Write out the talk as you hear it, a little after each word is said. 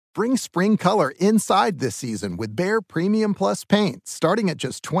Bring spring color inside this season with Behr Premium Plus paint, starting at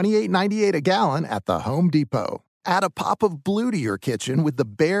just $28.98 a gallon at the Home Depot. Add a pop of blue to your kitchen with the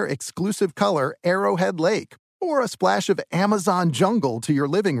Behr exclusive color Arrowhead Lake, or a splash of Amazon Jungle to your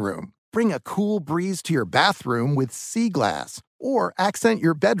living room. Bring a cool breeze to your bathroom with Sea Glass, or accent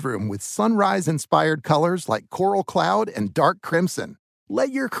your bedroom with sunrise-inspired colors like Coral Cloud and Dark Crimson.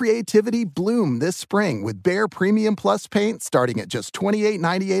 Let your creativity bloom this spring with Behr Premium Plus paint starting at just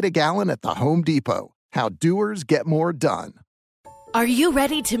 $28.98 a gallon at the Home Depot. How doers get more done. Are you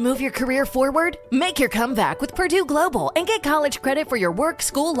ready to move your career forward? Make your comeback with Purdue Global and get college credit for your work,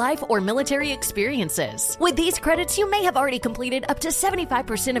 school life, or military experiences. With these credits, you may have already completed up to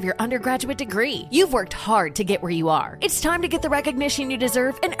 75% of your undergraduate degree. You've worked hard to get where you are. It's time to get the recognition you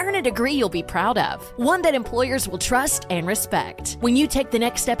deserve and earn a degree you'll be proud of. One that employers will trust and respect. When you take the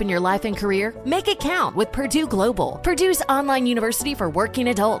next step in your life and career, make it count with Purdue Global, Purdue's online university for working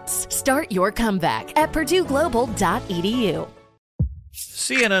adults. Start your comeback at purdueglobal.edu.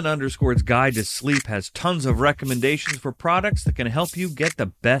 CNN_'s Guide to Sleep has tons of recommendations for products that can help you get the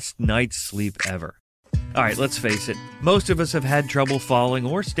best night's sleep ever. All right, let's face it, most of us have had trouble falling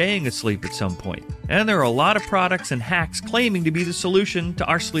or staying asleep at some point, and there are a lot of products and hacks claiming to be the solution to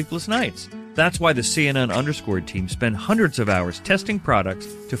our sleepless nights. That's why the CNN_ team spend hundreds of hours testing products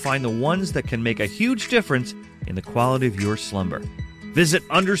to find the ones that can make a huge difference in the quality of your slumber. Visit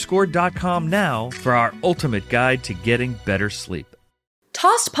underscore.com now for our ultimate guide to getting better sleep.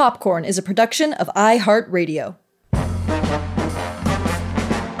 Tossed Popcorn is a production of iHeartRadio.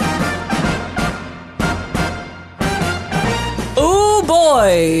 Oh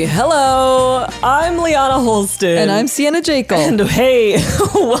boy! Hello, I'm Liana Holston. And I'm Sienna Jekyll. And hey,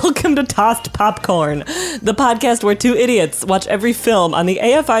 welcome to Tossed Popcorn, the podcast where two idiots watch every film on the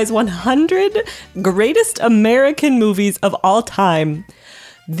AFI's 100 Greatest American Movies of All Time.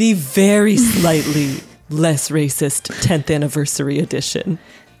 The very slightly less racist 10th anniversary edition.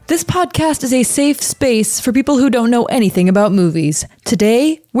 This podcast is a safe space for people who don't know anything about movies.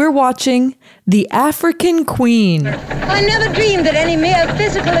 Today, we're watching The African Queen. I never dreamed that any mere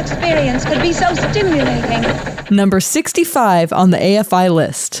physical experience could be so stimulating. Number 65 on the AFI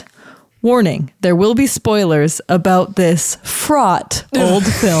list. Warning, there will be spoilers about this fraught old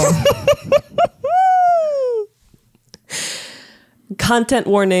film. Content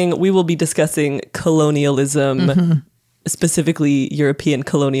warning, we will be discussing colonialism, specifically European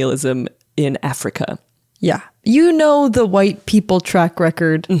colonialism in Africa. Yeah. You know the white people track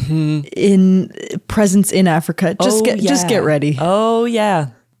record in presence in Africa. Just get ready. Oh, yeah.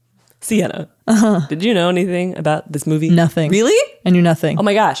 Sienna, did you know anything about this movie? Nothing. Really? I knew nothing. Oh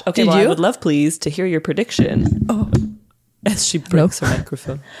my gosh. Okay, Did you? I would love, please, to hear your prediction. Oh. As she breaks her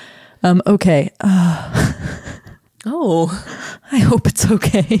microphone. Okay. Oh. I hope it's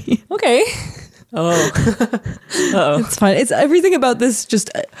okay. Okay. Oh. Uh-oh. It's fine. It's everything about this, just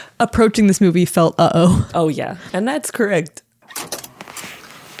approaching this movie felt uh-oh. Oh, yeah. And that's correct.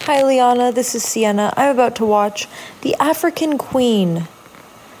 Hi, Liana. This is Sienna. I'm about to watch The African Queen.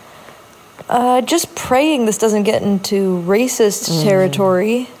 Just praying this doesn't get into racist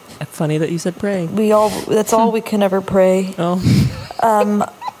territory. Funny that you said praying. That's all we can ever pray. Oh.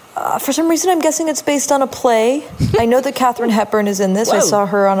 For some reason, I'm guessing it's based on a play. I know that Katharine Hepburn is in this. Whoa. I saw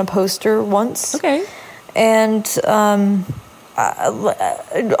her on a poster once. Okay. And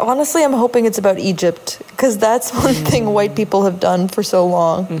honestly, I'm hoping it's about Egypt, because that's one thing white people have done for so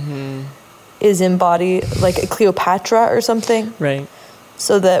long, is embody like a Cleopatra or something. Right.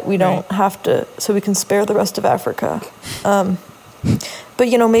 So that we don't have to, so we can spare the rest of Africa. But,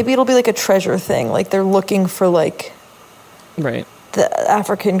 maybe it'll be like a treasure thing. Like they're looking for like... Right. The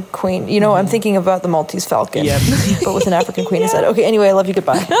African Queen. I'm thinking about the Maltese Falcon, but with an African Queen instead. Okay, anyway, I love you.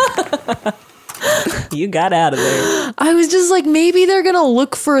 Goodbye. You got out of there. I was just like, maybe they're going to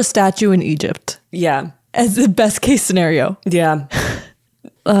look for a statue in Egypt. Yeah. As the best case scenario. Yeah.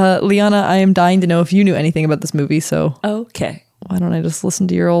 Liana, I am dying to know if you knew anything about this movie, so... Okay. Why don't I just listen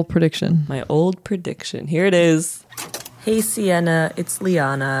to your old prediction? My old prediction. Here it is. Hey, Sienna, it's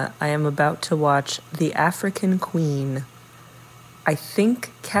Liana. I am about to watch The African Queen. I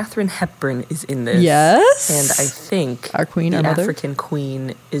think Katharine Hepburn is in this. Yes. And I think our queen, the our mother. African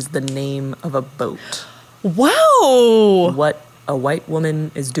Queen is the name of a boat. Wow. What a white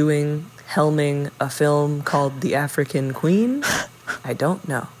woman is doing, helming a film called The African Queen, I don't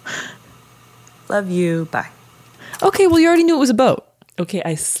know. Love you. Bye. Okay, well, you already knew it was a boat. Okay,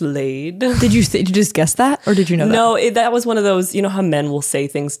 I slayed. Did you just guess that, or did you know that? No, that was one of those, how men will say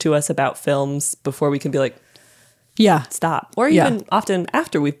things to us about films before we can be like, Yeah. stop. Or even often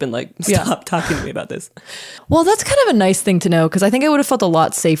after we've been like, stop talking to me about this. Well, that's kind of a nice thing to know because I think I would have felt a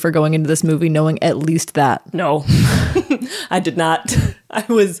lot safer going into this movie knowing at least that. No, I did not. I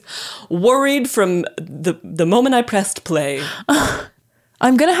was worried from the moment I pressed play.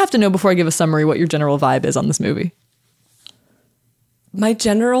 I'm going to have to know before I give a summary what your general vibe is on this movie. My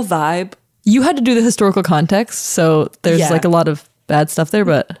general vibe. You had to do the historical context, so there's like a lot of bad stuff there,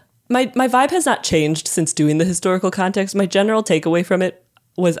 but... My vibe has not changed since doing the historical context. My general takeaway from it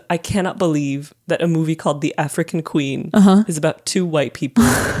was I cannot believe that a movie called The African Queen is about two white people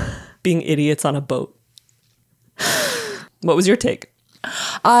being idiots on a boat. What was your take?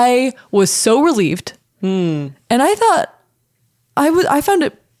 I was so relieved. And I thought I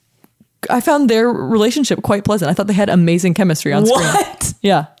found their relationship quite pleasant. I thought they had amazing chemistry on screen. What?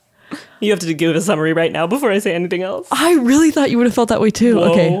 Yeah. You have to give a summary right now before I say anything else. I really thought you would have felt that way too.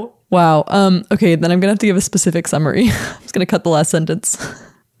 Whoa. Okay. Wow. Okay, then I'm going to have to give a specific summary. I'm just going to cut the last sentence.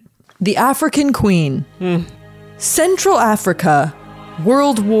 The African Queen. Central Africa,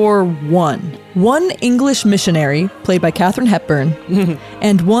 World War I. One English missionary, played by Katharine Hepburn,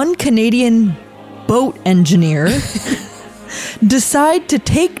 and one Canadian boat engineer decide to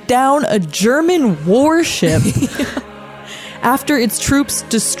take down a German warship after its troops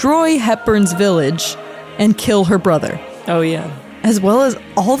destroy Hepburn's village and kill her brother. Oh, yeah. As well as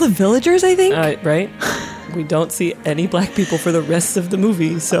all the villagers, I think? Right? We don't see any black people for the rest of the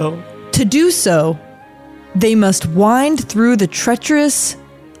movie, so... To do so, they must wind through the treacherous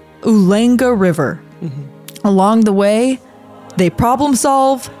Ulenga River. Along the way, they problem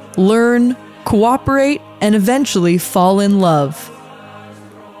solve, learn, cooperate, and eventually fall in love.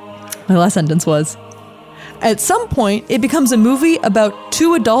 My last sentence was, at some point, it becomes a movie about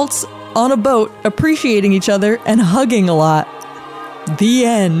two adults on a boat appreciating each other and hugging a lot. The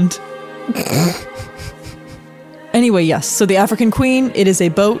end. Anyway, yes. So The African Queen, it is a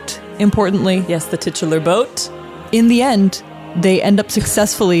boat, importantly. Yes, the titular boat. In the end, they end up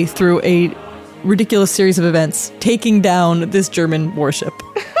successfully through a ridiculous series of events, taking down this German warship.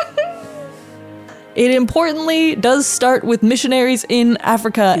 It importantly does start with missionaries in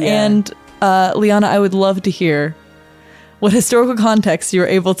Africa. Yeah. And Liana, I would love to hear what historical context you were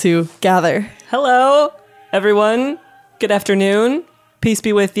able to gather. Hello, everyone. Good afternoon. Peace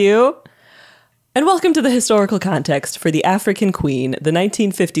be with you. And welcome to the historical context for The African Queen, the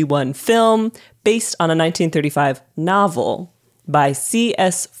 1951 film based on a 1935 novel by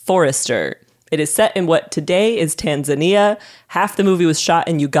C.S. Forester. It is set in what today is Tanzania. Half the movie was shot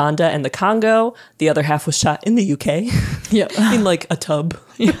in Uganda and the Congo. The other half was shot in the UK. Yeah. In like a tub.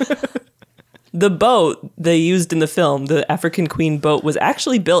 The boat they used in the film, the African Queen boat, was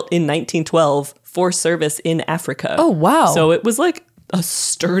actually built in 1912 for service in Africa. Oh, wow. So it was like a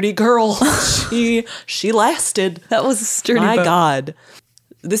sturdy girl. She lasted. That was a sturdy My boat. God.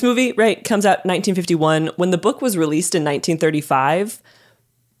 This movie, right, comes out in 1951. When the book was released in 1935,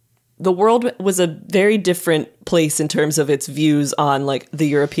 the world was a very different place in terms of its views on like the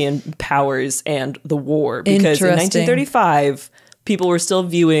European powers and the war. Because in 1935, people were still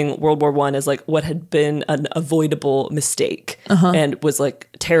viewing World War I as like what had been an avoidable mistake and was like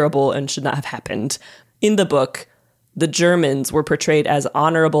terrible and should not have happened. In the book, the Germans were portrayed as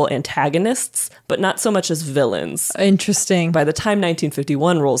honorable antagonists, but not so much as villains. Interesting. By the time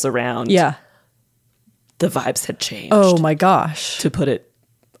 1951 rolls around, the vibes had changed. Oh my gosh. To put it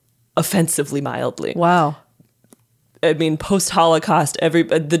offensively mildly. Wow. I mean, post-Holocaust,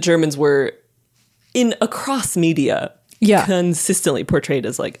 the Germans were across media consistently portrayed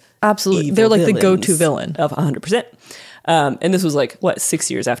as like absolutely evil they're like the villains go-to villain of 100%. And this was like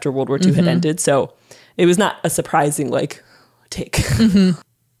 6 years after World War II had ended, so it was not a surprising like take.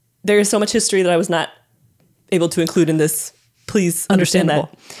 There is so much history that I was not able to include in this. Please understand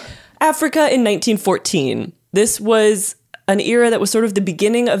that. Africa in 1914. This was an era that was sort of the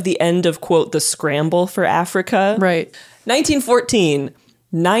beginning of the end of, quote, the scramble for Africa. Right. 1914,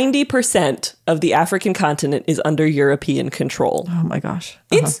 90% of the African continent is under European control. Oh my gosh.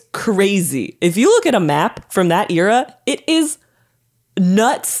 It's crazy. If you look at a map from that era, it is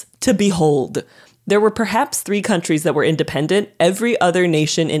nuts to behold. There were perhaps 3 countries that were independent. Every other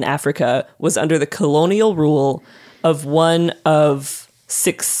nation in Africa was under the colonial rule of one of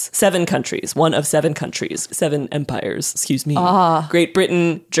 7 countries, 7 empires, excuse me. Great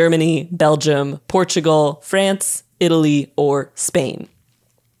Britain, Germany, Belgium, Portugal, France, Italy, or Spain.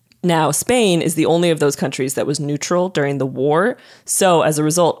 Now, Spain is the only of those countries that was neutral during the war. So as a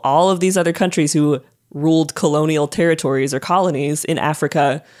result, all of these other countries who ruled colonial territories or colonies in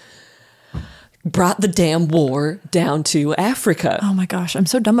Africa brought the damn war down to Africa. Oh my gosh, I'm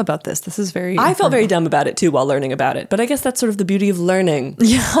so dumb about this. This is very... I felt very dumb about it too while learning about it. But I guess that's sort of the beauty of learning.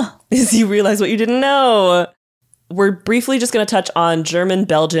 Yeah. Is you realize what you didn't know. We're briefly just going to touch on German,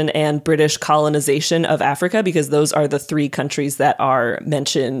 Belgian, and British colonization of Africa because those are the three countries that are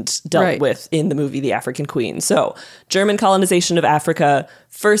dealt with in the movie The African Queen. So German colonization of Africa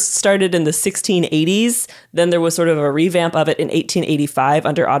first started in the 1680s. Then there was sort of a revamp of it in 1885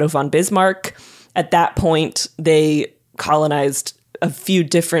 under Otto von Bismarck. At that point, they colonized a few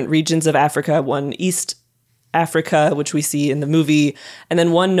different regions of Africa, one East Africa, which we see in the movie, and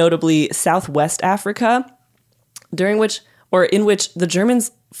then one notably Southwest Africa, in which the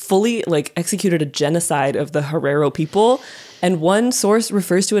Germans fully executed a genocide of the Herero people. And one source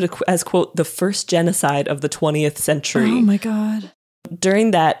refers to it as, quote, the first genocide of the 20th century. Oh my God.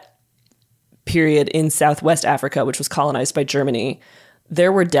 During that period in Southwest Africa, which was colonized by Germany,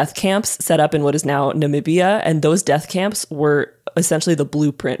 there were death camps set up in what is now Namibia. And those death camps were essentially the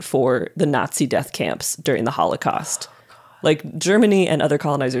blueprint for the Nazi death camps during the Holocaust. Germany and other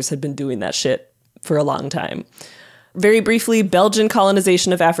colonizers had been doing that shit for a long time. Very briefly, Belgian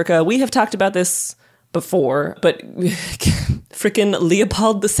colonization of Africa. We have talked about this before, but frickin'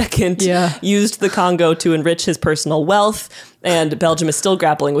 Leopold II used the Congo to enrich his personal wealth, and Belgium is still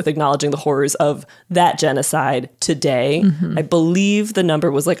grappling with acknowledging the horrors of that genocide today. Mm-hmm. I believe the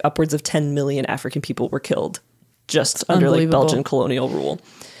number was upwards of 10 million African people were killed just under Belgian colonial rule.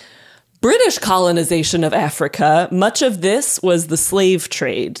 British colonization of Africa, much of this was the slave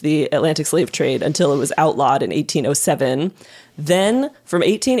trade, the Atlantic slave trade, until it was outlawed in 1807. Then, from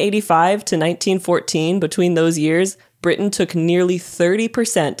 1885 to 1914, between those years, Britain took nearly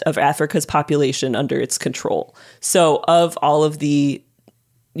 30% of Africa's population under its control. So, of all of the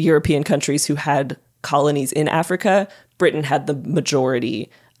European countries who had colonies in Africa, Britain had the majority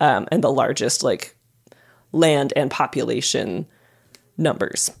and the largest, land and population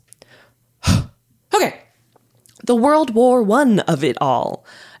numbers. Okay, the World War I of it all.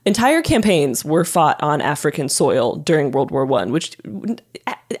 Entire campaigns were fought on African soil during World War I, which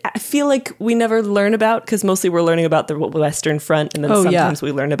I feel like we never learn about because mostly we're learning about the Western Front, and then sometimes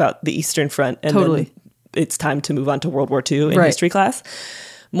we learn about the Eastern Front, and then it's time to move on to World War II in history class.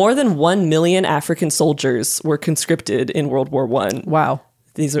 More than 1 million African soldiers were conscripted in World War I. Wow.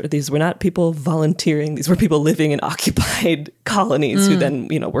 These were not people volunteering. These were people living in occupied colonies who then,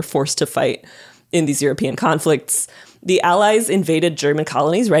 were forced to fight in these European conflicts. The Allies invaded German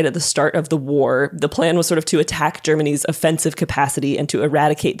colonies right at the start of the war. The plan was sort of to attack Germany's offensive capacity and to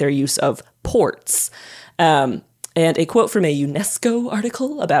eradicate their use of ports. And a quote from a UNESCO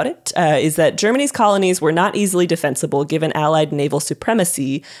article about it is that Germany's colonies were not easily defensible given Allied naval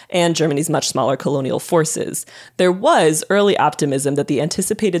supremacy and Germany's much smaller colonial forces. There was early optimism that the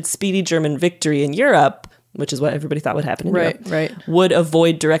anticipated speedy German victory in Europe, which is what everybody thought would happen in Europe, would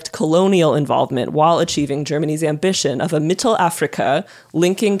avoid direct colonial involvement while achieving Germany's ambition of a Mittel Africa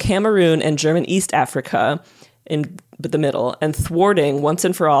linking Cameroon and German East Africa in the middle, and thwarting once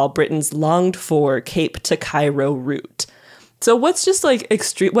and for all Britain's longed for Cape to Cairo route. So what's just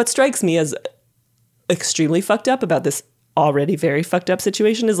what strikes me as extremely fucked up about this already very fucked up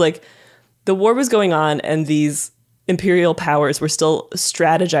situation is the war was going on and these imperial powers were still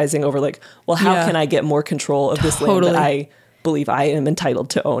strategizing over how can I get more control of this land that I believe I am entitled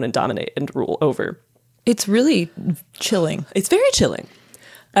to own and dominate and rule over. It's really chilling. It's very chilling.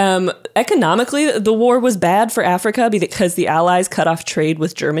 Economically, the war was bad for Africa because the Allies cut off trade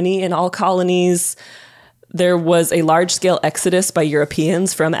with Germany in all colonies. There was a large-scale exodus by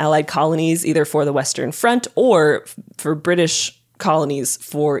Europeans from Allied colonies, either for the Western Front or for British colonies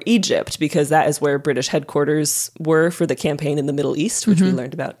for Egypt, because that is where British headquarters were for the campaign in the Middle East, which we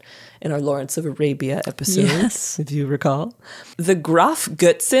learned about in our Lawrence of Arabia episode, if you recall. The Graf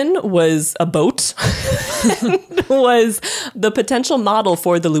Götzen was a boat, was the potential model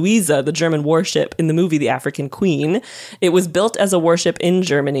for the Luisa, the German warship in the movie The African Queen. It was built as a warship in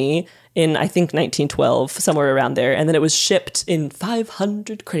Germany in, I think, 1912, somewhere around there, and then it was shipped in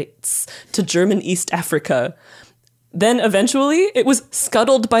 500 crates to German East Africa. Then eventually it was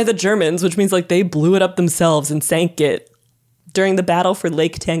scuttled by the Germans, which means they blew it up themselves and sank it during the battle for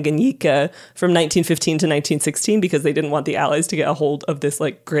Lake Tanganyika from 1915 to 1916 because they didn't want the Allies to get a hold of this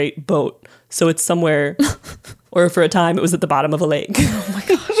great boat. So it's somewhere, or for a time it was at the bottom of a lake. Oh my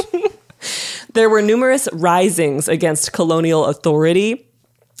gosh. There were numerous risings against colonial authority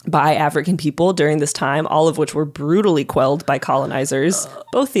by African people during this time, all of which were brutally quelled by colonizers,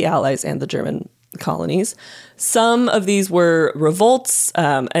 both the Allies and the German colonies. Some of these were revolts,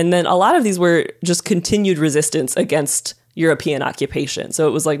 and then a lot of these were just continued resistance against European occupation. So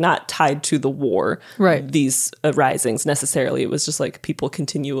it was like not tied to the war, Right. these risings necessarily. It was just like people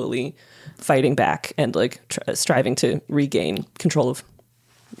continually fighting back and like striving to regain control of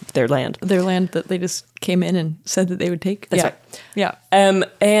their land. Their land that they just came in and said that they would take. That's yeah. right. Yeah.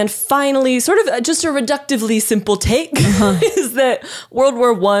 And finally, sort of just a reductively simple take is that World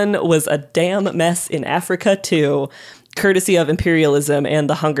War I was a damn mess in Africa too, courtesy of imperialism and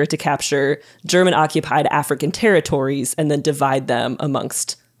the hunger to capture German-occupied African territories and then divide them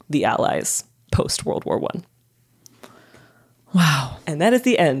amongst the Allies post-World War I. Wow. And that is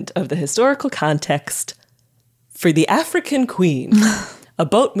the end of the historical context for The African Queen, a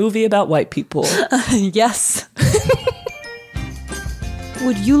boat movie about white people. Yes.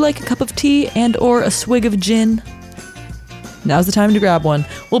 Would you like a cup of tea and or a swig of gin? Now's the time to grab one.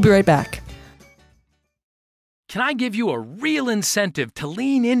 We'll be right back. Can I give you a real incentive to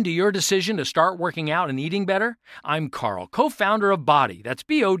lean into your decision to start working out and eating better? I'm Carl, co-founder of Body. That's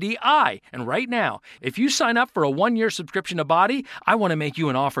BODI. And right now, if you sign up for a 1-year subscription to Body, I want to make you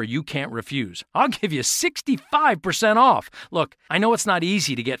an offer you can't refuse. I'll give you 65% off. Look, I know it's not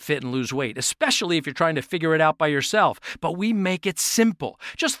easy to get fit and lose weight, especially if you're trying to figure it out by yourself, but we make it simple.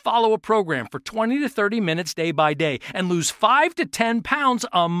 Just follow a program for 20 to 30 minutes day by day and lose 5 to 10 pounds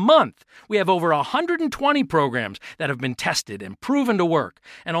a month. We have over 120 programs that have been tested and proven to work,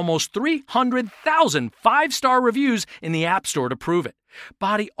 and almost 300,000 5-star reviews in the App Store to prove it.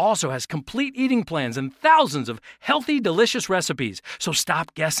 Body also has complete eating plans and thousands of healthy, delicious recipes. So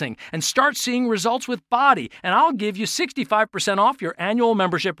stop guessing and start seeing results with Body, and I'll give you 65% off your annual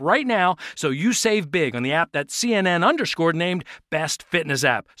membership right now so you save big on the app that CNN_ named Best Fitness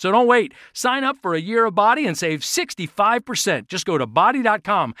App. So don't wait. Sign up for a year of Body and save 65%. Just go to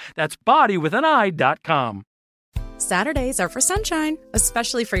body.com. That's body with an I.com. Saturdays are for sunshine,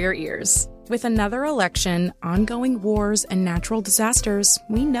 especially for your ears. With another election, ongoing wars, and natural disasters,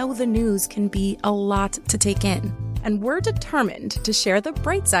 we know the news can be a lot to take in. And we're determined to share the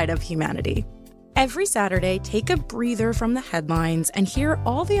bright side of humanity. Every Saturday, take a breather from the headlines and hear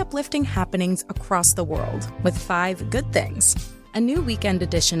all the uplifting happenings across the world with 5 Good Things, a new weekend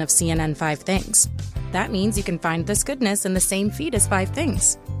edition of CNN 5 Things. That means you can find this goodness in the same feed as 5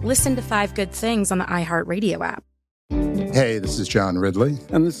 Things. Listen to 5 Good Things on the iHeartRadio app. Hey, this is John Ridley.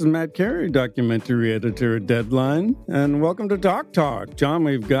 And this is Matt Carey, documentary editor at Deadline. And welcome to Doc Talk. John,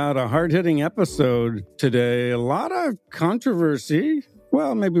 we've got a hard-hitting episode today. A lot of controversy.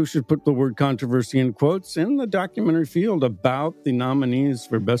 Well, maybe we should put the word controversy in quotes in the documentary field about the nominees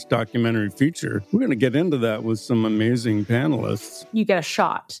for Best Documentary Feature. We're going to get into that with some amazing panelists. You get a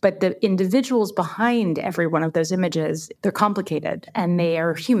shot, but the individuals behind every one of those images, they're complicated and they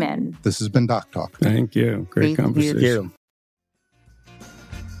are human. This has been Doc Talk. Thank you. Great conversation.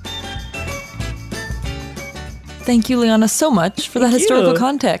 Thank you, Liana, so much for that historical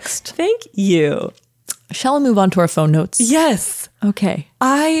context. Thank you. Shall we move on to our phone notes? Yes. Okay.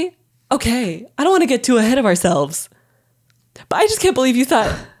 I don't want to get too ahead of ourselves, but I just can't believe you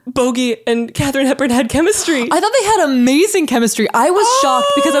thought Bogey and Katharine Hepburn had chemistry. I thought they had amazing chemistry. I was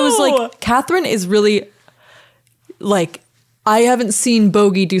shocked because I was like, Katharine is really, like, I haven't seen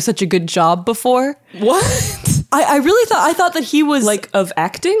Bogey do such a good job before. What? I really thought that he was... Like, of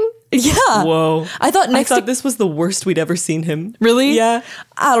acting? Yeah. Whoa. I thought this was the worst we'd ever seen him. Really? Yeah.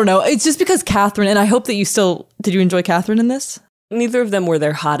 I don't know. It's just because Katharine, and I hope that did you enjoy Katharine in this? Neither of them were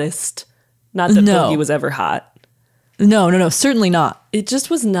their hottest. Not that Bogey was ever hot. No, certainly not. It just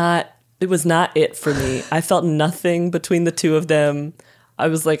was not it for me. I felt nothing between the two of them. I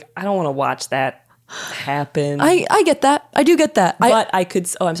was like, I don't want to watch that happen. I get that. I do get that. But I could...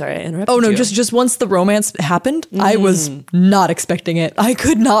 Oh, I'm sorry. I interrupted you. Oh, no, you. just once the romance happened, I was not expecting it. I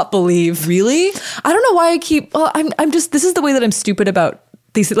could not believe. Really? I don't know why I keep... Well, I'm just... This is the way that I'm stupid about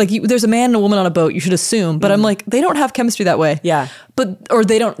these... Like, there's a man and a woman on a boat, you should assume. But I'm like, they don't have chemistry that way. Yeah. Or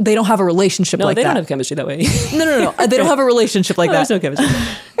they don't have a relationship like that. No, they don't have chemistry that way. No. They don't have a relationship like that. There's no chemistry.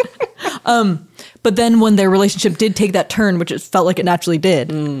 But then when their relationship did take that turn, which it felt like it naturally did,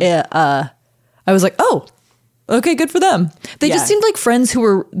 I was like, oh, okay, good for them. They just seemed like friends who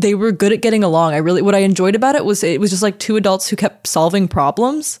were good at getting along. What I enjoyed about it was just like 2 adults who kept solving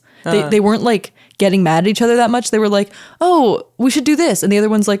problems. They weren't like getting mad at each other that much. They were like, oh, we should do this. And the other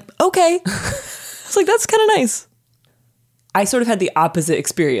one's like, okay. It's like, that's kind of nice. I sort of had the opposite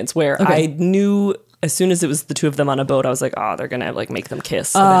experience where I knew as soon as it was the two of them on a boat, I was like, oh, they're going to like make them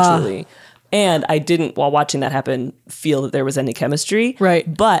kiss eventually. And I didn't, while watching that happen, feel that there was any chemistry.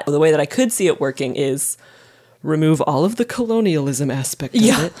 Right. But the way that I could see it working is remove all of the colonialism aspect of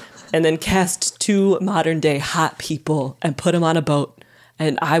it and then cast 2 modern day hot people and put them on a boat.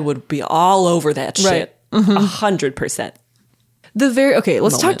 And I would be all over that shit. 100%.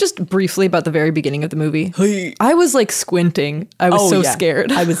 Let's talk just briefly about the very beginning of the movie. I was like squinting. I was so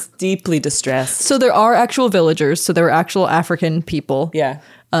scared. I was deeply distressed. So there are actual villagers. So there were actual African people. Yeah.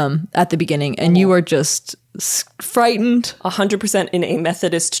 At the beginning, and you are just frightened. 100% in a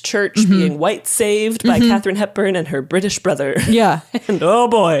Methodist church being white saved by Katharine Hepburn and her British brother. Yeah. And oh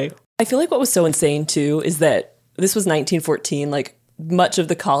boy. I feel like what was so insane too is that this was 1914. Like much of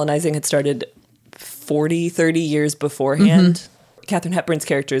the colonizing had started 40, 30 years beforehand. Katharine Hepburn's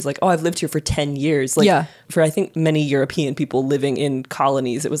character is like, oh, I've lived here for 10 years. Like, for I think many European people living in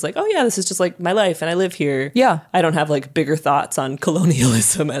colonies, it was like, oh yeah, this is just like my life and I live here. Yeah. I don't have like bigger thoughts on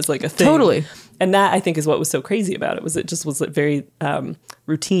colonialism as like a thing. Totally. And that I think is what was so crazy about it, was it just was like very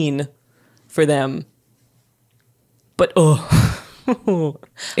routine for them. But I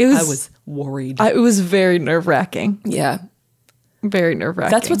was worried. It was very nerve-wracking. Yeah. Very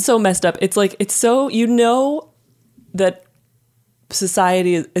nerve-wracking. That's what's so messed up. It's like, it's so, that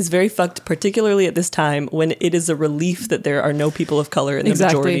society is very fucked, particularly at this time when it is a relief that there are no people of color in the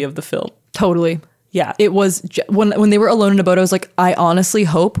majority of the film. Totally. Yeah. It was, when they were alone in a boat, I was like, I honestly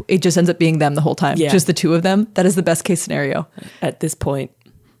hope it just ends up being them the whole time. Yeah. Just the two of them. That is the best case scenario. At this point.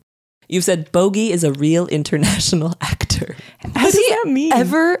 You've said Bogey is a real international actor. Has he that mean?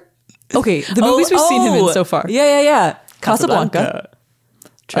 Ever? Okay, the movies we've seen him in so far. Yeah. Casablanca.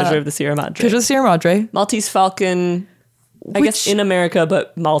 Treasure of the Sierra Madre. Treasure of the Sierra Madre. Maltese Falcon. I guess in America,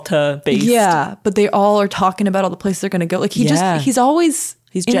 but Malta based. Yeah, but they all are talking about all the places they're going to go. Like he's always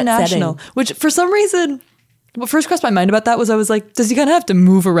international. Which for some reason, what first crossed my mind about that was I was like, does he kind of have to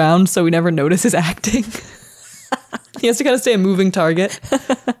move around so we never notice his acting? He has to kind of stay a moving target.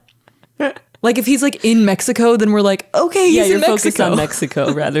 Like if he's like in Mexico, then we're like, okay, he's in Mexico. You're focused on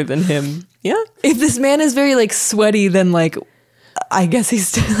Mexico rather than him. Yeah. If this man is very like sweaty, then like I guess he's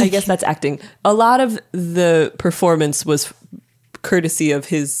still like, I guess that's acting. A lot of the performance was courtesy of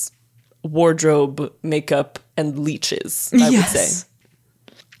his wardrobe, makeup, and leeches, I would say.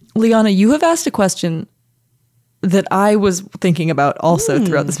 Liana, you have asked a question that I was thinking about also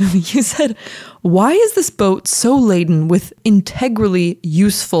throughout this movie. You said, why is this boat so laden with integrally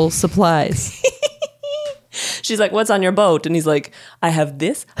useful supplies? She's like, what's on your boat? And he's like, I have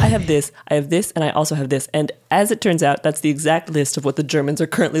this, I have this, I have this, and I also have this. And as it turns out, that's the exact list of what the Germans are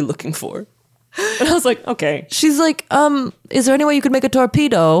currently looking for. And I was like, okay. She's like, is there any way you could make a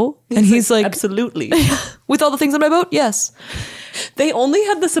torpedo? And he's like, absolutely. With all the things on my boat? Yes. They only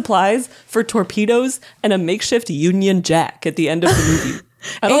had the supplies for torpedoes and a makeshift Union Jack at the end of the movie.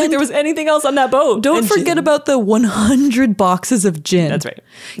 I don't think there was anything else on that boat. Don't forget about the 100 boxes of gin. That's right.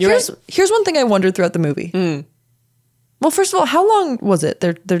 Here's one thing I wondered throughout the movie. Well, first of all, how long was it,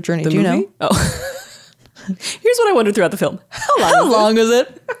 their journey? Do you know? Oh. Here's what I wondered throughout the film. How long is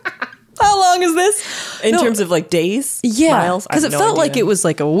it? How long is this? In terms of like days? Yeah. Miles? Because it felt like it was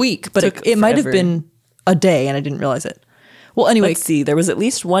like a week, but it might have been a day and I didn't realize it. Well, anyway. Let's see. There was at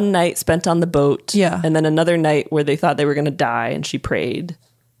least one night spent on the boat. Yeah. And then another night where they thought they were going to die and she prayed.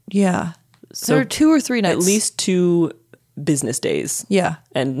 Yeah. So there are 2 or 3 nights. At least 2 business days. Yeah.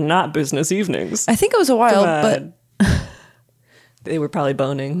 And not business evenings. I think it was a while, but they were probably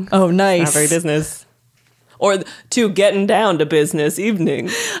boning. Oh, nice. Not very business. Or 2 getting down to business evening.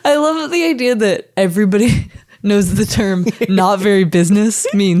 I love the idea that everybody knows the term not very business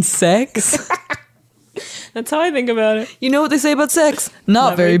means sex. That's how I think about it. You know what they say about sex?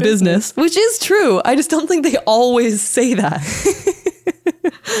 Not very business. Which is true. I just don't think they always say that.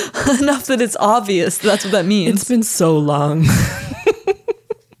 Enough that it's obvious that's what that means. It's been so long.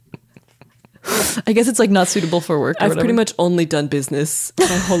 I guess it's like not suitable for work or I've whatever. pretty much only done business my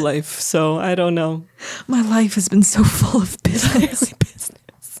whole life, so I don't know. My life has been so full of business.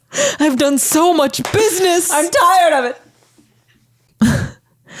 I've done so much business. I'm tired of it.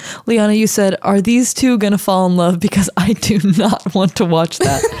 Liana, you said, are these 2 gonna fall in love? Because I do not want to watch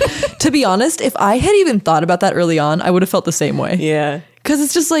that. To be honest, if I had even thought about that early on, I would have felt the same way. Yeah. Because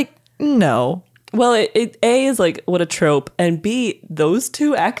it's just like, no. Well, it A is like, what a trope. And B, those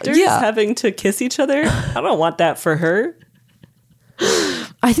 2 actors having to kiss each other. I don't want that for her.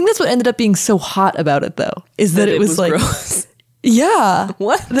 I think that's what ended up being so hot about it, though, is that it was like, gross. Yeah.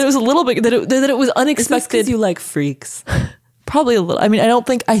 What? That it was a little bit, that it was unexpected. Because you like freaks. Probably a little. I mean, I don't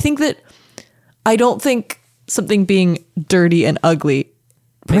think something being dirty and ugly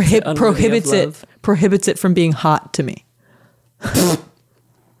prohibits it from being hot to me.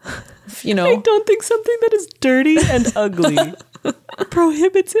 You know, I don't think something that is dirty and ugly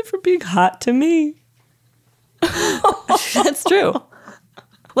prohibits it from being hot to me. That's true.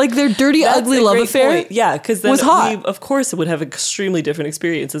 Like their dirty, ugly love affair. Point. Yeah, because then was hot. we, of course, would have extremely different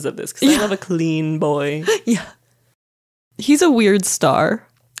experiences of this. Because I love a clean boy. Yeah. He's a weird star.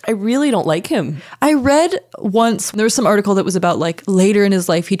 I really don't like him. I read once, there was some article that was about like later in his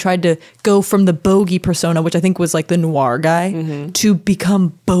life, he tried to go from the bogey persona, which I think was like the noir guy, to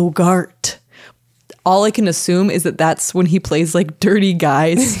become Bogart. All I can assume is that that's when he plays like dirty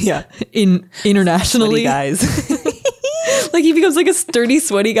guys internationally. Sweaty guys. Like he becomes like a dirty,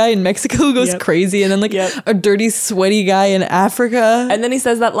 sweaty guy in Mexico who goes crazy, and then like a dirty, sweaty guy in Africa. And then he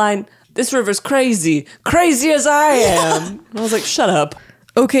says that line, "This river's crazy, crazy as I am." And I was like, shut up.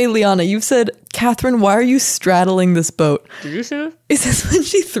 Okay, Liana, you've said, Catherine, why are you straddling this boat? Did you see this? Is this when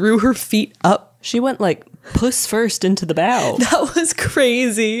she threw her feet up? She went like puss first into the bow. That was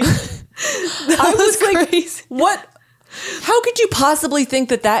crazy. I was crazy. Like, what? How could you possibly think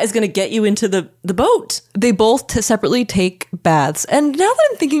that that is going to get you into the boat? They both separately take baths. And now that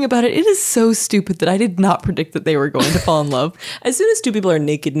I'm thinking about it, it is so stupid that I did not predict that they were going to fall in love. As soon as two people are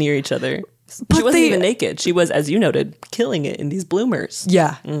naked near each other. But she wasn't even naked. She was, as you noted, killing it in these bloomers.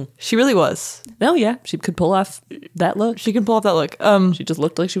 Yeah, she really was. No, yeah, she could pull off that look. She can pull off that look. She just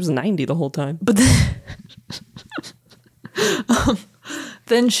looked like she was 90 the whole time. But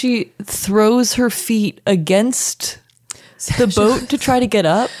then she throws her feet against the boat to try to get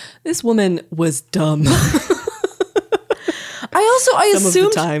up. This woman was dumb. I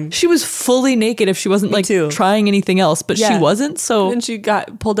assumed she was fully naked if she wasn't like trying anything else, but she wasn't. So and she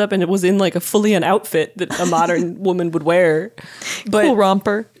got pulled up and it was in like a fully an outfit that a modern woman would wear. But cool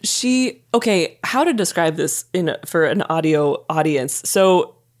romper. How to describe this for an audio audience?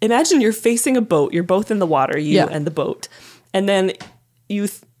 So imagine you're facing a boat. You're both in the water, you and the boat, and then you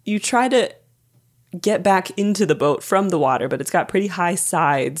try to get back into the boat from the water, but it's got pretty high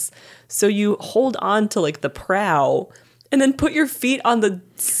sides. So you hold on to like the prow. And then put your feet on the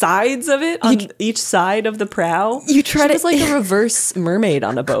sides of it, on each side of the prow. She was like a reverse mermaid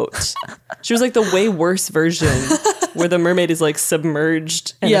on a boat. She was like the way worse version, where the mermaid is like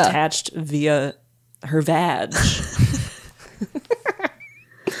submerged and attached via her vag.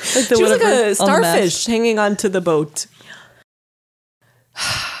 Like she was like a starfish hanging onto the boat.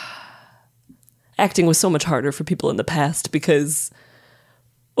 Acting was so much harder for people in the past because,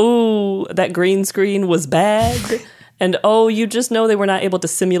 that green screen was bad. And you just know they were not able to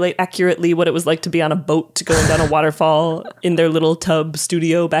simulate accurately what it was like to be on a boat going down a waterfall in their little tub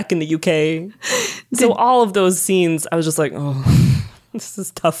studio back in the UK. So all of those scenes, I was just like, this is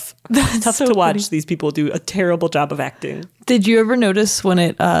tough. Tough to watch these people do a terrible job of acting. Did you ever notice when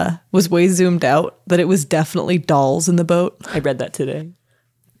it was way zoomed out that it was definitely dolls in the boat? I read that today.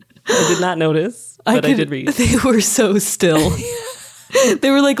 I did not notice, but I did read. They were so still.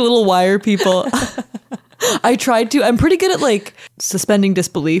 They were like little wire people. I tried to. I'm pretty good at like suspending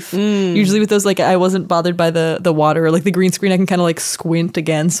disbelief. Usually with those, like I wasn't bothered by the water or like the green screen. I can kind of like squint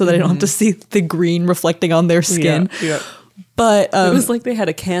again so that I don't have to see the green reflecting on their skin. Yeah. But it was like they had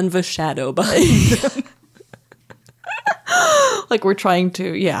a canvas shadow behind them. Like we're trying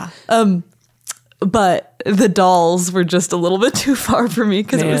to, but the dolls were just a little bit too far for me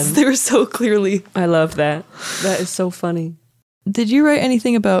because they were so clearly. I love that. That is so funny. Did you write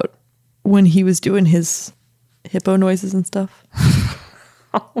anything about when he was doing his hippo noises and stuff?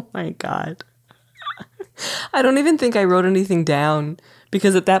 Oh my God. I don't even think I wrote anything down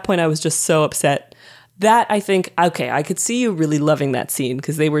because at that point I was just so upset. That I think, I could see you really loving that scene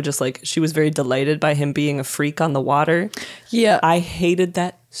because they were just like, she was very delighted by him being a freak on the water. Yeah. I hated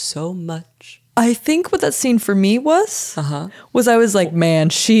that so much. I think what that scene for me was I was like, man,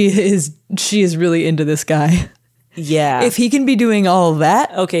 she is really into this guy. Yeah. If he can be doing all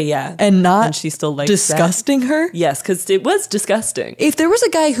that. Okay, yeah. And not and she still likes disgusting that. her. Yes, because it was disgusting. If there was a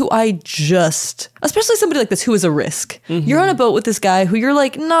guy who especially somebody like this who is a risk. You're on a boat with this guy who you're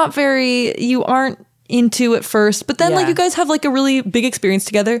like you aren't into at first, but then like you guys have like a really big experience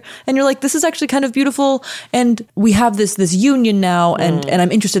together and you're like, this is actually kind of beautiful and we have this union now and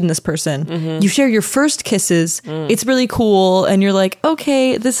I'm interested in this person. You share your first kisses. It's really cool. And you're like,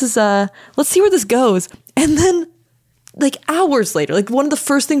 okay, this is let's see where this goes. And then like hours later, like one of the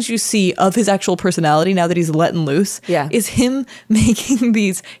first things you see of his actual personality now that he's letting loose is him making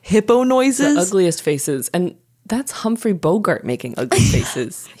these hippo noises. The ugliest faces. And that's Humphrey Bogart making ugly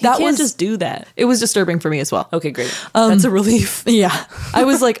faces. He can't just do that. It was disturbing for me as well. Okay, great. That's a relief. Yeah. I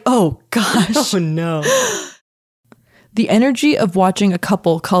was like, oh gosh. Oh no. The energy of watching a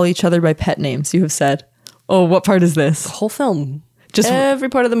couple call each other by pet names, you have said. Oh, what part is this? The whole film. Just every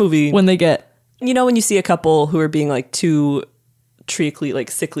part of the movie. When they get... You know when you see a couple who are being like too treacly,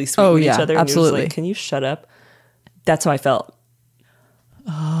 like sickly sweet with each other? And absolutely. You're just like, can you shut up? That's how I felt.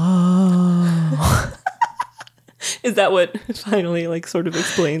 Oh. Is that what finally like sort of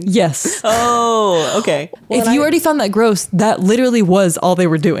explains? Yes. Oh, okay. Well, if you already found that gross, that literally was all they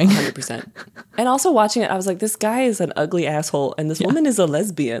were doing. 100%. And also watching it, I was like, this guy is an ugly asshole and this woman is a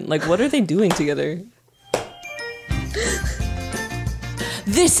lesbian. Like, what are they doing together?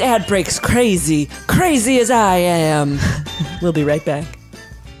 This ad break's crazy. Crazy as I am. We'll be right back.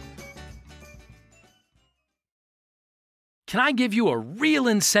 Can I give you a real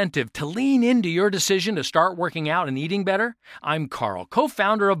incentive to lean into your decision to start working out and eating better? I'm Carl,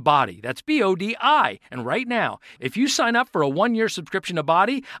 co-founder of Body. That's BODI. And right now, if you sign up for a 1-year subscription to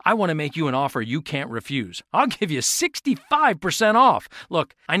Body, I want to make you an offer you can't refuse. I'll give you 65% off.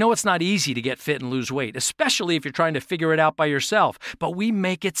 Look, I know it's not easy to get fit and lose weight, especially if you're trying to figure it out by yourself, but we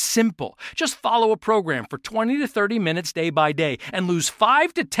make it simple. Just follow a program for 20 to 30 minutes day by day and lose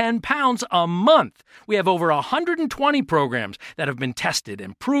 5 to 10 pounds a month. We have over 120 programs that have been tested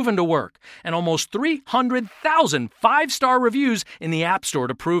and proven to work, and almost 300,000 5-star reviews in the App Store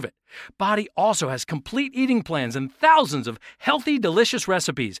to prove it. Body also has complete eating plans and thousands of healthy, delicious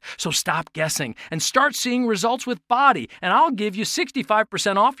recipes. So stop guessing and start seeing results with Body, and I'll give you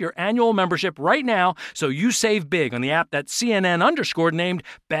 65% off your annual membership right now so you save big on the app that CNN_ named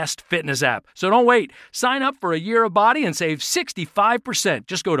Best Fitness App. So don't wait. Sign up for a year of Body and save 65%.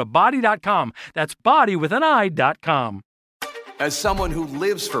 Just go to body.com. That's body with an I.com. As someone who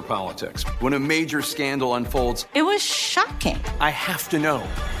lives for politics, when a major scandal unfolds, it was shocking. I have to know,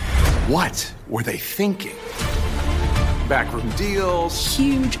 what were they thinking? Backroom deals,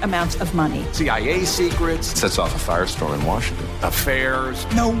 huge amounts of money, CIA secrets, sets off a firestorm in Washington, affairs.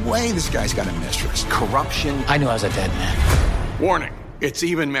 No way this guy's got a mistress. Corruption. I knew I was a dead man. Warning, it's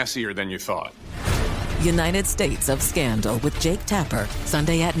even messier than you thought. United States of Scandal with Jake Tapper,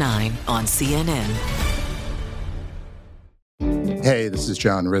 Sunday at 9 on CNN. Hey, this is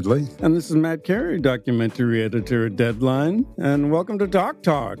John Ridley. And this is Matt Carey, documentary editor at Deadline. And welcome to Talk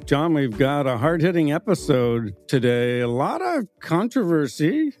Talk. John, we've got a hard-hitting episode today. A lot of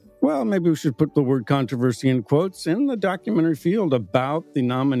controversy. Well, maybe we should put the word controversy in quotes in the documentary field about the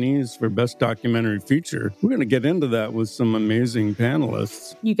nominees for Best Documentary Feature. We're going to get into that with some amazing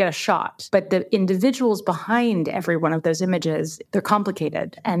panelists. You get a shot, but the individuals behind every one of those images, they're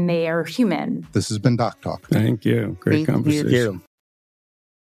complicated and they are human. This has been Doc Talk. Thank you. Great conversation. Thank you.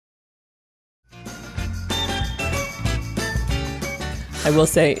 I will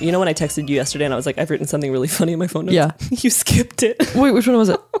say, you know when I texted you yesterday and I was like, I've written something really funny in my phone notes? Yeah. You skipped it. Wait, which one was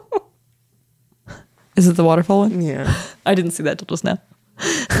it? Is it the waterfall one? Yeah. I didn't see that till just now.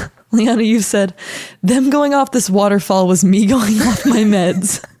 Liana, you said, them going off this waterfall was me going off my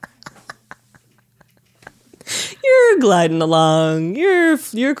meds. You're gliding along.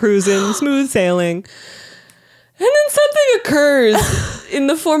 You're cruising, smooth sailing. And then something occurs in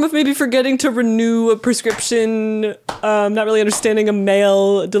the form of maybe forgetting to renew a prescription, not really understanding a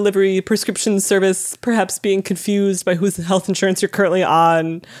mail delivery prescription service, perhaps being confused by whose health insurance you're currently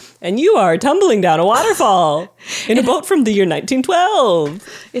on, and you are tumbling down a waterfall in a boat from the year 1912.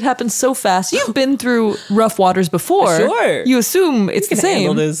 It happens so fast. You've been through rough waters before. Sure. You assume it's the same.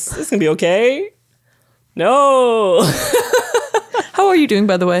 Handle this. This is going to be okay. No. How are you doing,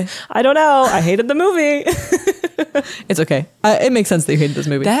 by the way? I don't know. I hated the movie. It's okay. It makes sense that you hated this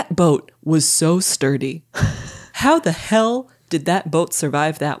movie. That boat was so sturdy. How the hell did that boat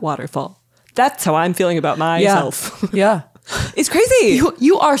survive that waterfall? That's how I'm feeling about myself. Yeah. It's crazy.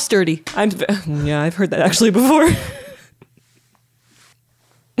 You are sturdy. Yeah, I've heard that actually before.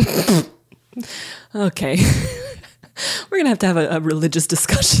 Okay. We're going to have a religious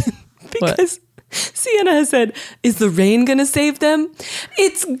discussion because Sienna has said, is the rain going to save them?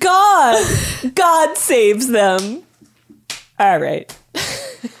 It's God. God saves them. All right.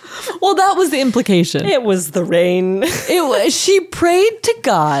 Well, that was the implication. It was the rain. She prayed to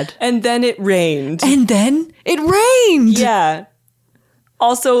God. And then it rained. And then it rained. Yeah.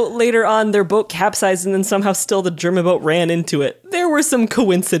 Also, later on, their boat capsized and then somehow still the German boat ran into it. There were some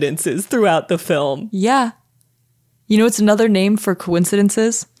coincidences throughout the film. Yeah. You know what's another name for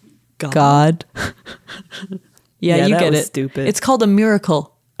coincidences? God. Yeah, you get it. Stupid. It's called a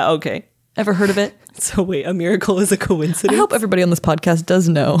miracle. Okay. Ever heard of it? So wait, a miracle is a coincidence? I hope everybody on this podcast does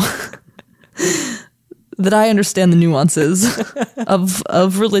know that I understand the nunuances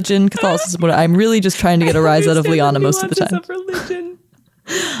of religion, Catholicism. I'm really just trying to get a rise out of Liana most of the time. Of religion.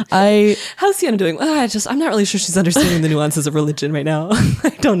 How's Sienna doing? I'm not really sure she's understanding the nuances of religion right now.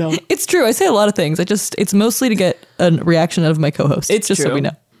 I don't know. It's true. I say a lot of things. It's mostly to get a reaction out of my co-host. It's just true. So we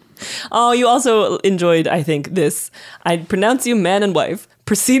know. Oh, you also enjoyed, I think, this. I pronounce you man and wife.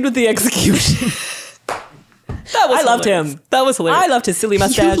 Proceed with the execution. I loved him. That was hilarious. I loved his silly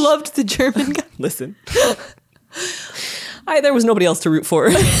mustache. You loved the German guy. Listen. There was nobody else to root for.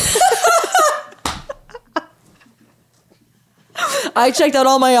 I checked out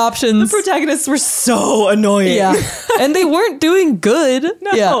all my options. The protagonists were so annoying. Yeah. And they weren't doing good.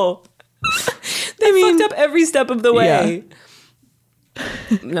 No. Yeah. They fucked up every step of the way.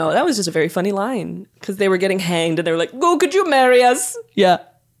 Yeah. No, that was just a very funny line. Because they were getting hanged and they were like, "Go, could you marry us?" Yeah.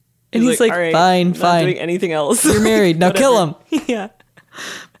 And he's like, "All right, fine. not doing anything else. You're married. Now kill him. Yeah.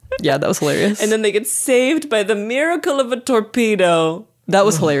 Yeah, that was hilarious. And then they get saved by the miracle of a torpedo. That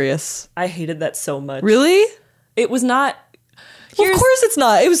was hilarious. I hated that so much. Really? It was not... Well, of course it's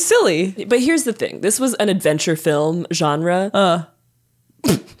not. It was silly. But here's the thing. This was an adventure film genre.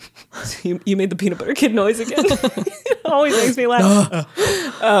 You made the peanut butter kid noise again. It always makes me laugh.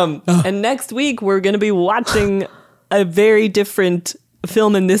 And next week, we're going to be watching a very different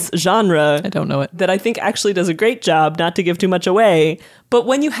film in this genre. I don't know it. That I think actually does a great job, not to give too much away. But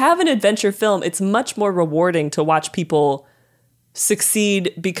when you have an adventure film, it's much more rewarding to watch people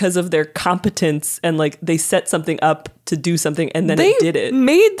succeed because of their competence and like they set something up to do something and then they it did it.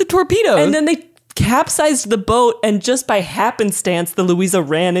 Made the torpedo. And then they capsized the boat and just by happenstance the Louisa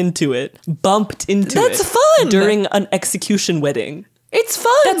ran into it, bumped into it. That's fun. During an execution wedding. It's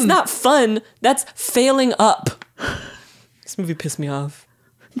fun. That's not fun. That's failing up. This movie pissed me off.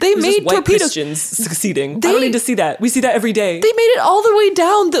 They made white torpedoes. Christians succeeding. I don't need to see that. We see that every day. They made it all the way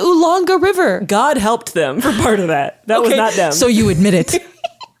down the Oolanga River. God helped them for part of that. That was not them. So you admit it.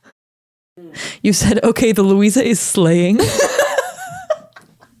 You said, okay, the Louisa is slaying.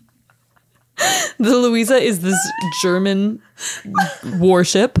 The Louisa is this German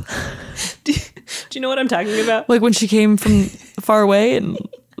warship. Do you know what I'm talking about? Like when she came from far away and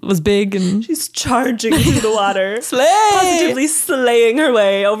was big and... She's charging through the water. Slay! Positively slaying her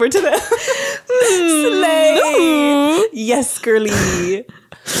way over to the... Slay! No. Yes, girly.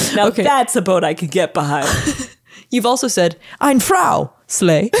 Now that's a boat I could get behind. You've also said, Ein Frau,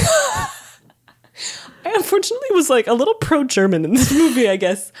 slay. I unfortunately was like a little pro-German in this movie, I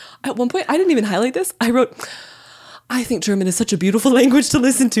guess. At one point, I didn't even highlight this. I wrote, I think German is such a beautiful language to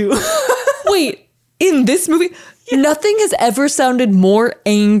listen to. Wait, in this movie, nothing has ever sounded more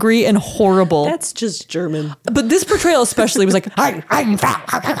angry and horrible. That's just German. But this portrayal especially was like, you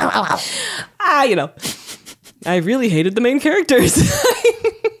know, I really hated the main characters.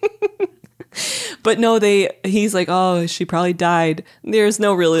 But no, he's like, oh, she probably died. There's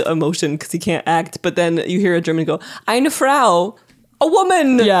no real emotion because he can't act. But then you hear a German go, eine Frau, a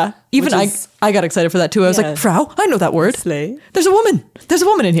woman. Yeah. Even I got excited for that too. I was like, Frau, I know that word. Slay. There's a woman. There's a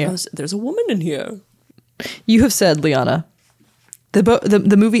woman in here. There's a woman in here. You have said, Liana,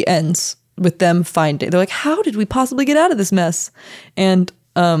 the movie ends with them finding, they're like, how did we possibly get out of this mess? And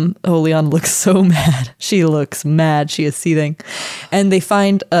Liana looks so mad. She looks mad. She is seething. And they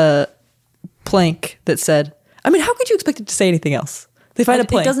find a plank that said, I mean, how could you expect it to say anything else? They find a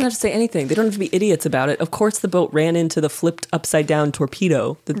plank. It doesn't have to say anything. They don't have to be idiots about it. Of course the boat ran into the flipped upside down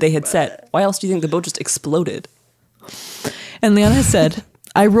torpedo that they had set. Why else do you think the boat just exploded? And Liana has said,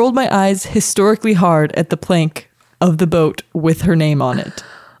 I rolled my eyes historically hard at the plank of the boat with her name on it.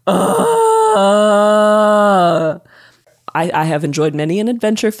 I have enjoyed many an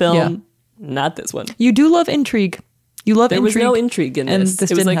adventure film. Not this one. You do love intrigue. You love intrigue. There was no intrigue in this. This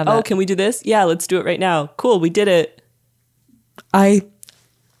it was like, have oh, that. Can we do this? Yeah, let's do it right now. Cool, we did it. I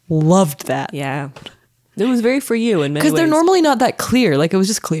loved that. Yeah. It was very for you in many ways. Because they're normally not that clear. Like, it was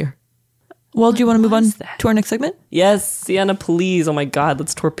just clear. Well, do you want to move on to our next segment? Yes, Sienna, please. Oh my God,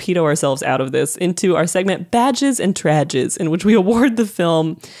 let's torpedo ourselves out of this into our segment, Badges and Trages, in which we award the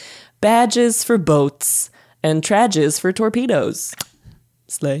film badges for boats and trages for torpedoes.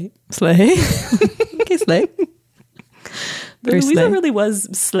 Slay. Slay. Okay, slay. Louisa really was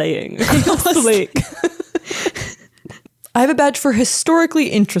slaying. Slay. I have a badge for historically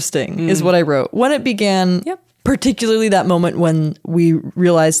interesting, is what I wrote. When it began, particularly that moment when we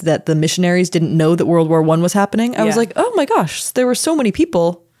realized that the missionaries didn't know that World War I was happening, I was like, oh my gosh, there were so many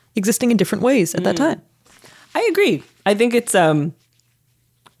people existing in different ways at that time. I agree. I think it's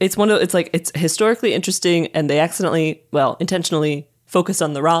historically interesting, and they intentionally focused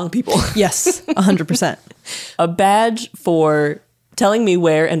on the wrong people. Yes, 100%. A badge for telling me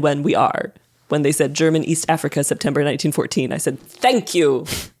where and when we are. When they said German East Africa, September 1914, I said, thank you.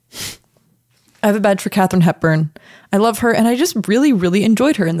 I have a badge for Katharine Hepburn. I love her, and I just really, really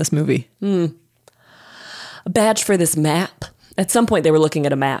enjoyed her in this movie. A badge for this map. At some point, they were looking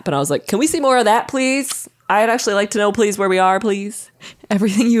at a map, and I was like, can we see more of that, please? I'd actually like to know, please, where we are, please.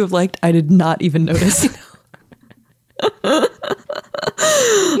 Everything you have liked, I did not even notice. I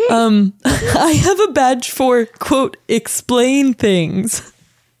have a badge for, quote, explain things.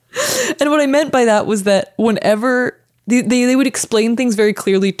 And what I meant by that was that whenever they would explain things very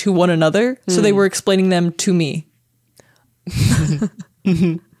clearly to one another, so they were explaining them to me.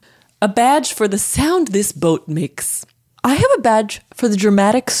 A badge for the sound this boat makes. I have a badge for the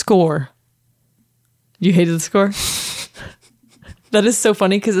dramatic score. You hated the score? That is so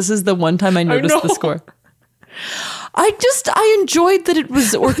funny because this is the one time I noticed the score. I enjoyed that it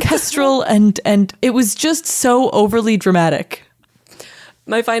was orchestral and it was just so overly dramatic.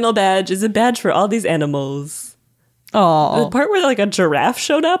 My final badge is a badge for all these animals. Oh, the part where like a giraffe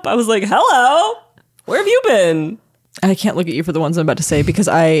showed up, I was like, hello, where have you been? I can't look at you for the ones I'm about to say because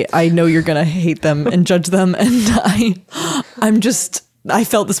I know you're going to hate them and judge them. And I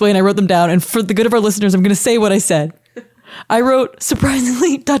felt this way and I wrote them down. And for the good of our listeners, I'm going to say what I said. I wrote,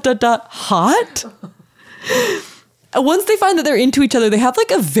 surprisingly, ... hot. Once they find that they're into each other, they have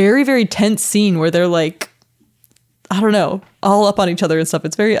like a very, very tense scene where they're like, I don't know, all up on each other and stuff.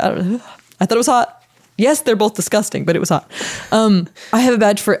 It's very, I thought it was hot. Yes, they're both disgusting, but it was hot. I have a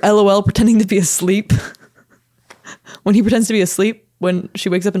badge for LOL pretending to be asleep. When he pretends to be asleep, when she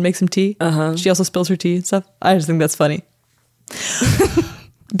wakes up and makes him tea, she also spills her tea and stuff. I just think that's funny.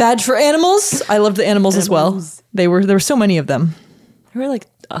 Badge for animals. I loved the animals as well. There were so many of them. There were like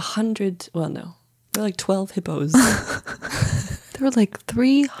 100. Well, no, there were like 12 hippos. There were like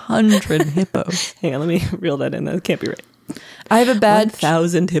 300 hippos. Hang on, let me reel that in. That can't be right. I have a badge.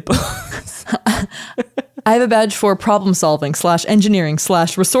 1,000 hippos. I have a badge for problem solving / engineering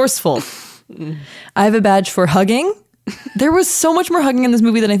 / resourceful. I have a badge for hugging. There was so much more hugging in this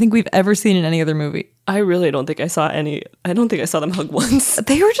movie than I think we've ever seen in any other movie. I really don't think I saw any. I don't think I saw them hug once.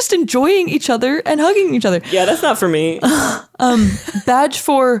 They were just enjoying each other and hugging each other. Yeah, that's not for me. Badge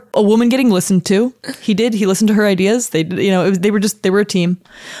for a woman getting listened to. He listened to her ideas. They did, they were a team.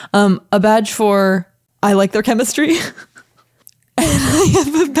 A badge for I like their chemistry. And I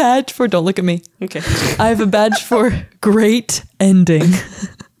have a badge for don't look at me. Okay. I have a badge for great ending.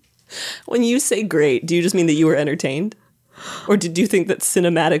 When you say great, do you just mean that you were entertained? Or did you think that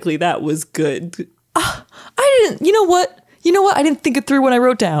cinematically that was good? I didn't. You know what? I didn't think it through when I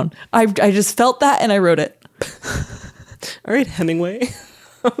wrote down. I just felt that and I wrote it. All right, Hemingway.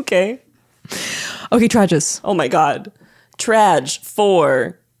 Okay, Trages. Oh my God. Trage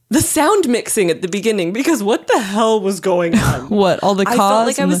for the sound mixing at the beginning, because what the hell was going on? What? All the cars? I felt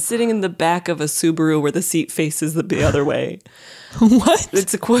like I was sitting in the back of a Subaru where the seat faces the other way. What?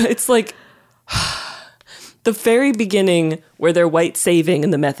 It's like the very beginning where they're white saving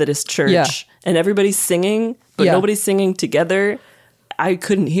in the Methodist church and everybody's singing, but nobody's singing together. I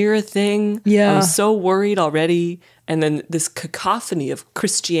couldn't hear a thing. Yeah. I was so worried already. And then this cacophony of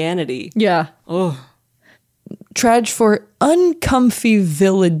Christianity. Yeah. Oh. Trage for uncomfy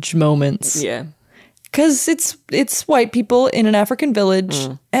village moments. Yeah. Because it's white people in an African village,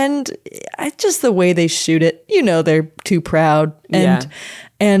 and just the way they shoot it, they're too proud,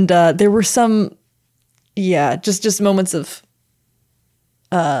 and there were some, just moments of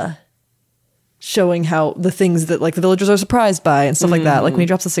showing how the things that like the villagers are surprised by and stuff like that, like when he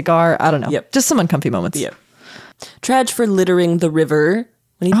drops a cigar. I don't know, just some uncomfy moments. Yep. Trage for littering the river.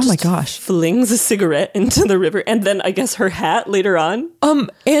 When he my gosh, flings a cigarette into the river, and then I guess her hat later on.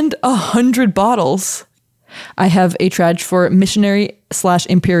 And 100 bottles. I have a trage for missionary /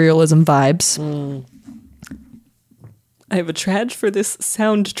 imperialism vibes. I have a trage for this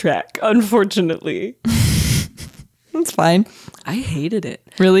soundtrack, unfortunately. That's fine. I hated it.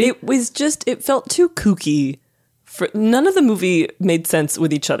 Really? It felt too kooky. None of the movie made sense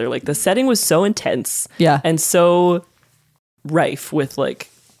with each other. Like the setting was so intense. Yeah. And so rife with like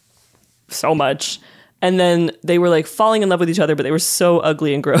so much, and then they were like falling in love with each other, but they were so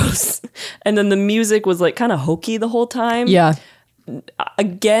ugly and gross. And then the music was like kind of hokey the whole time. Yeah.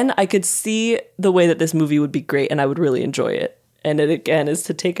 Again, I could see the way that this movie would be great and I would really enjoy it. And it again is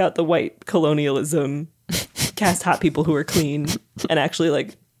to take out the white colonialism, cast hot people who are clean and actually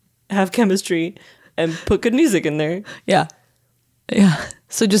like have chemistry and put good music in there. Yeah.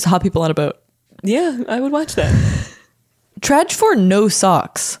 So just hot people on a boat. Yeah, I would watch that. Trage for no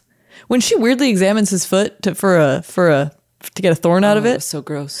socks. When she weirdly examines his foot to get a thorn out of it. So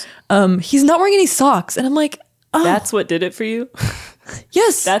gross. He's not wearing any socks, and I'm like, oh. That's what did it for you?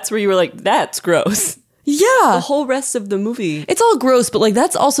 Yes. That's where you were like, that's gross. Yeah. The whole rest of the movie. It's all gross, but like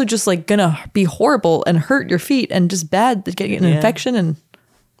that's also just like gonna be horrible and hurt your feet and just bad to get an infection and.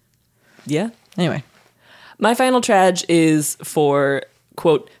 Yeah. Anyway. My final trage is for,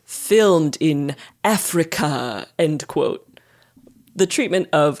 quote, filmed in Africa, end quote. The treatment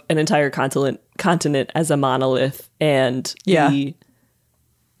of an entire continent as a monolith and the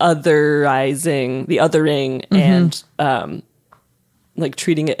othering and like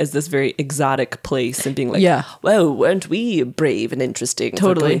treating it as this very exotic place and being like, Yeah. "Whoa, weren't we brave and interesting? for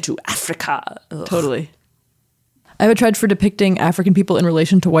Totally. going to Africa." Ugh. Totally. I have a trend for depicting African people in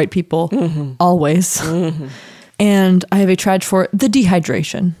relation to white people, always. And I have a trend for the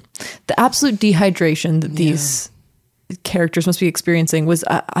dehydration. The absolute dehydration that these characters must be experiencing was,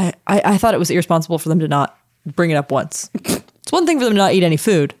 I thought it was irresponsible for them to not bring it up once. It's one thing for them to not eat any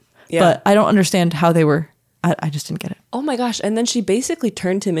food, but I don't understand how they were, I just didn't get it. Oh my gosh. And then she basically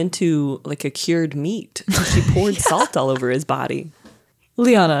turned him into like a cured meat. She poured salt all over his body.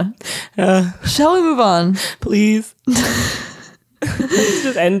 Liana, shall we move on? Please. Let's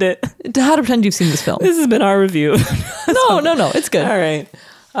just end it. To how to pretend you've seen this film. This has been our review. No, it's good. All right.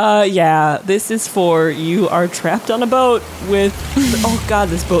 Yeah, this is for you are trapped on a boat with, oh God,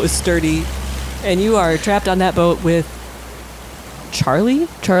 this boat is sturdy. And you are trapped on that boat with Charlie.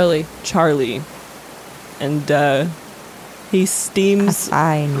 And he steams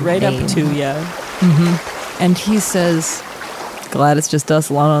right up to you. And he says, glad it's just us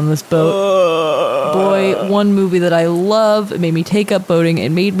alone on this boat. Boy, one movie that I love, it made me take up boating, it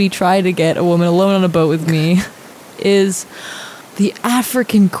made me try to get a woman alone on a boat with me, is The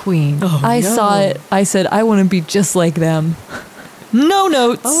African Queen. I saw it, I said, I want to be just like them. No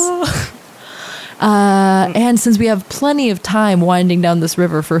notes. And since we have plenty of time winding down this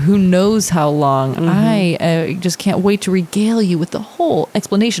river for who knows how long, I just can't wait to regale you with the whole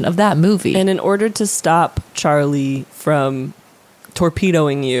explanation of that movie. And in order to stop Charlie from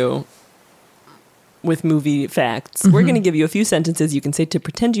torpedoing you with movie facts, we're going to give you a few sentences you can say to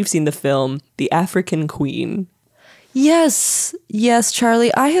pretend you've seen the film The African Queen. Yes,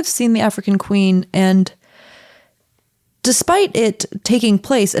 Charlie, I have seen The African Queen, and despite it taking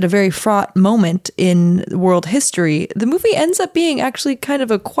place at a very fraught moment in world history, the movie ends up being actually kind of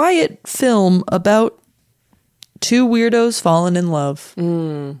a quiet film about two weirdos falling in love.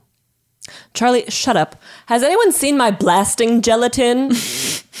 Charlie, shut up. Has anyone seen my blasting gelatin?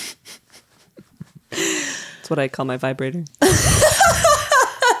 That's what I call my vibrator.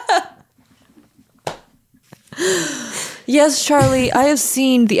 Yes, Charlie, I have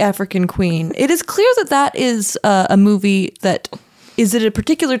seen The African Queen. It is clear that that is a movie that is at a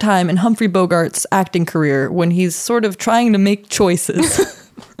particular time in Humphrey Bogart's acting career when he's sort of trying to make choices.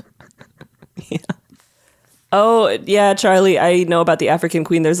 Oh, yeah, Charlie, I know about The African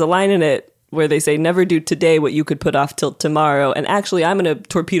Queen. There's a line in it where they say, never do today what you could put off till tomorrow. And actually, I'm going to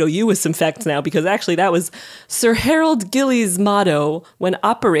torpedo you with some facts now, because actually that was Sir Harold Gillies' motto when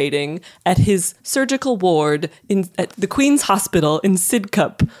operating at his surgical ward at the Queen's Hospital in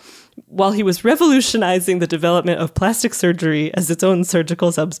Sidcup, while he was revolutionizing the development of plastic surgery as its own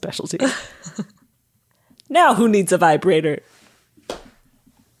surgical subspecialty. Now, who needs a vibrator?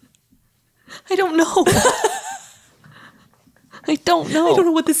 I don't know. I don't know. I don't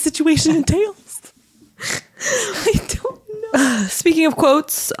know what this situation entails. I don't know. Speaking of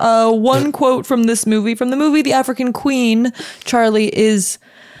quotes, one quote from this movie, from the movie The African Queen, Charlie, is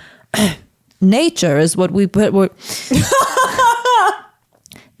nature is what we put.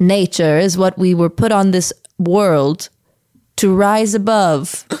 Nature is what we were put on this world to rise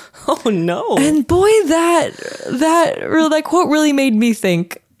above. Oh no! And boy, that quote really made me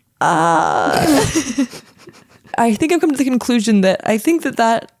think. I think I've come to the conclusion that I think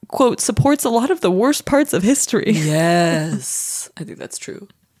that quote supports a lot of the worst parts of history. Yes, I think that's true.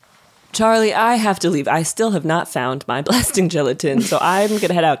 Charlie, I have to leave. I still have not found my blasting gelatin, so I'm going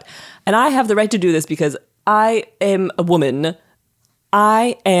to head out. And I have the right to do this because I am a woman.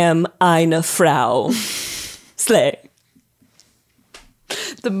 I am eine Frau. Slay.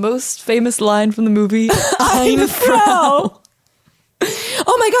 The most famous line from the movie, eine Frau.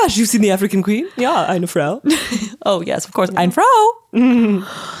 Oh my gosh, you've seen The African Queen? Yeah, eine Frau. Oh yes, of course, eine Frau.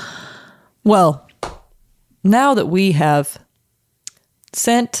 Well, now that we have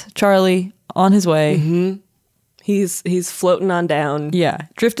sent Charlie on his way, he's floating on down. Yeah,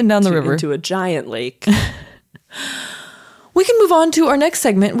 drifting down the river into a giant lake. We can move on to our next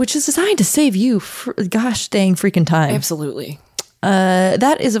segment, which is designed to save you, gosh dang freaking time. Absolutely.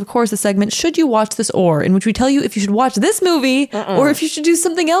 That is, of course, a segment, Should You Watch This Or?, in which we tell you if you should watch this movie or if you should do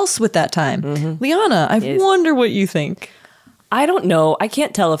something else with that time. Liana, I wonder what you think. I don't know. I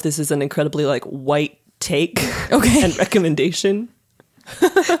can't tell if this is an incredibly white take and recommendation. Now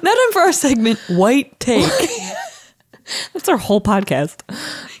time for our segment, White Take. That's our whole podcast.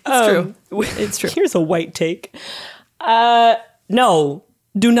 It's true. It's true. Here's a white take. No,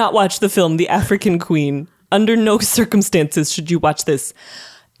 do not watch the film The African Queen. Under no circumstances should you watch this.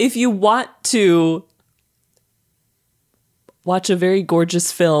 If you want to watch a very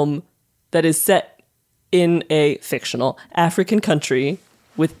gorgeous film that is set in a fictional African country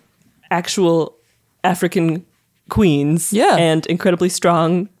with actual African queens and incredibly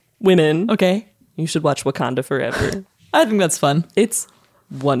strong women. Okay. You should watch Wakanda Forever. I think that's fun. It's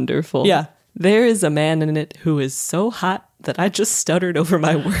wonderful. Yeah. There is a man in it who is so hot that I just stuttered over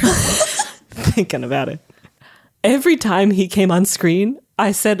my words thinking about it. Every time he came on screen,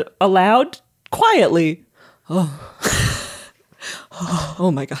 I said aloud, quietly, oh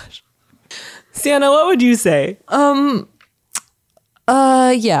my gosh. Sienna, what would you say?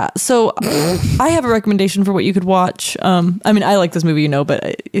 Yeah. So I have a recommendation for what you could watch. I mean, I like this movie,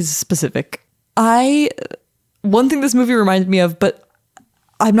 but it's specific. One thing this movie reminded me of, but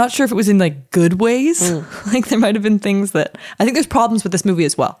I'm not sure if it was in like good ways. Like there might have been things that I think there's problems with this movie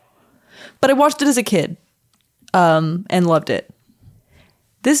as well. But I watched it as a kid, and loved it.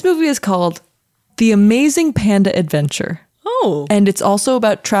 This movie is called The Amazing Panda Adventure. Oh. And it's also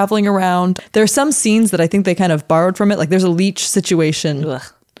about traveling around. There are some scenes that I think they kind of borrowed from it. Like there's a leech situation. Ugh.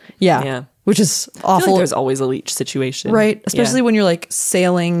 Yeah. Which is I feel awful. like there's always a leech situation. Right. Especially when you're like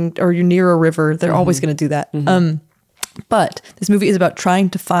sailing or you're near a river. They're always going to do that. But this movie is about trying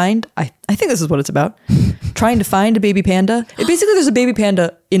to find, I think this is what it's about, trying to find a baby panda. Basically, there's a baby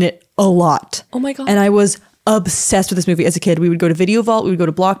panda in it a lot. Oh my God. And I was obsessed with this movie as a kid. We would go to Video Vault. We would go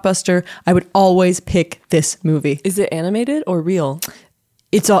to Blockbuster. I would always pick this movie. Is it animated or real?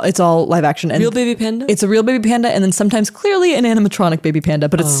 It's all live action. And real baby panda? It's a real baby panda, and then sometimes clearly an animatronic baby panda,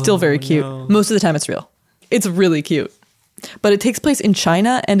 but it's still very cute. No. Most of the time it's real. It's really cute. But it takes place in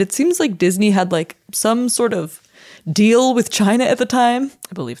China, and it seems like Disney had like some sort of deal with China at the time.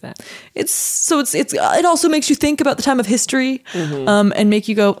 I believe that. It also makes you think about the time of history, and make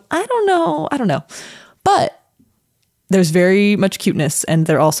you go, I don't know. But there's very much cuteness, and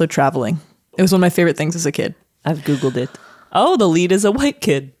they're also traveling. It was one of my favorite things as a kid. I've Googled it. Oh, the lead is a white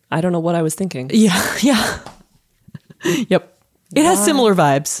kid. I don't know what I was thinking. Yeah. Yep. It has similar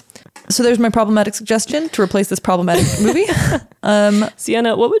vibes. So there's my problematic suggestion to replace this problematic movie.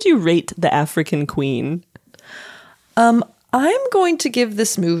 Sienna, what would you rate The African Queen? I'm going to give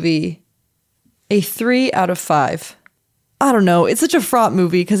this movie a 3 out of 5. I don't know. It's such a fraught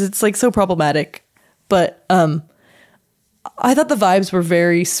movie because it's like so problematic. But I thought the vibes were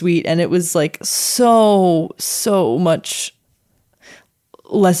very sweet, and it was like so much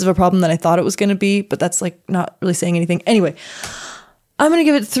less of a problem than I thought it was going to be. But that's like not really saying anything. Anyway, I'm going to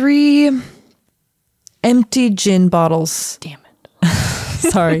give it 3 empty gin bottles. Damn it.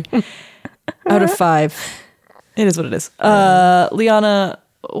 Sorry. Out of 5. It is what it is. Liana,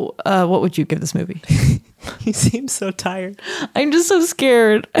 what would you give this movie? You seem so tired. I'm just so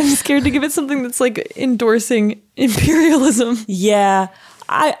scared. I'm scared to give it something that's like endorsing imperialism. Yeah.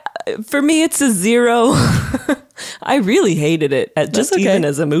 For me, it's a 0. I really hated it, even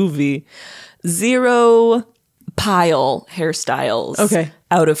as a movie. 0 pile hairstyles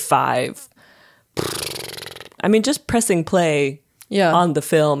out of 5. I mean, just pressing play on the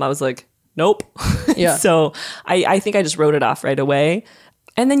film, I was like, nope. Yeah. So I think I just wrote it off right away.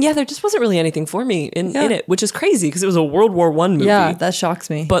 And then, there just wasn't really anything for me in it, which is crazy because it was a World War I movie. Yeah, that shocks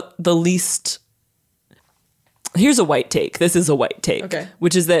me. But the least... Here's a white take. This is a white take. Okay.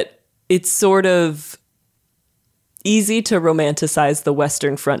 Which is that it's sort of easy to romanticize the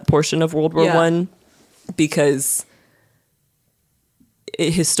Western Front portion of World War I because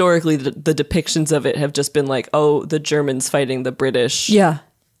historically the depictions of it have just been like, oh, the Germans fighting the British. Yeah.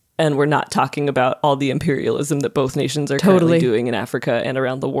 And we're not talking about all the imperialism that both nations are currently doing in Africa and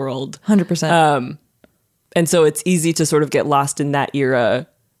around the world. 100%. And so it's easy to sort of get lost in that era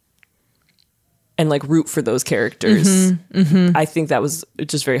and like root for those characters. I think that was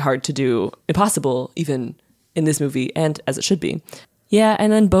just very hard to do. Impossible, even in this movie, and as it should be. Yeah,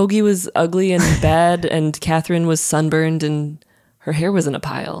 and then Bogey was ugly and bad, and Catherine was sunburned, and her hair was in a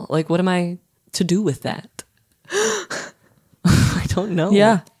pile. Like, what am I to do with that? I don't know.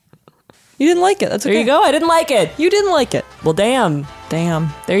 Yeah. You didn't like it. That's okay. There you go. I didn't like it. You didn't like it. Well, damn. Damn.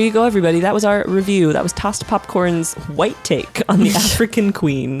 There you go, everybody. That was our review. That was Tossed Popcorn's white take on The African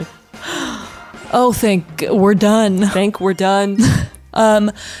Queen. Oh, we're done. We're done.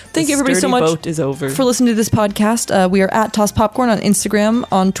 Thank you everybody so much boat is over. for listening to this podcast. We are at Toss Popcorn on Instagram,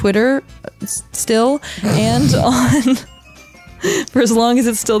 on Twitter still, and on for as long as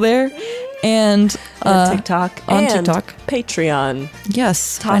it's still there, and on TikTok on and TikTok, Patreon.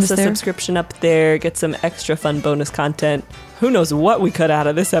 Yes, Toss a subscription up there. Get some extra fun bonus content. Who knows what we cut out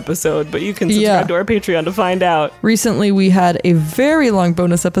of this episode, but you can subscribe to our Patreon to find out. Recently, we had a very long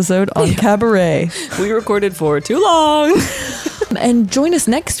bonus episode on Cabaret. We recorded for too long. And join us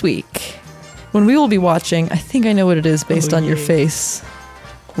next week when we will be watching, I think I know what it is based on your face.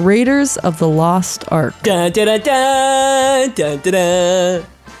 Raiders of the Lost Ark. Da da da da da da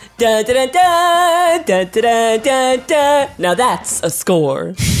da da da da da da da da. Now that's a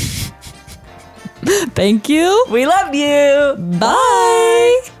score. Thank you. We love you.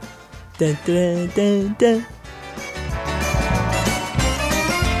 Bye. Da da da da.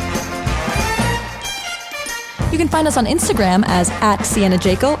 You can find us on Instagram as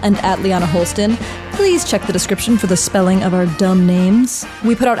 @SiennaJakel and @Liana Holston. Please check the description for the spelling of our dumb names.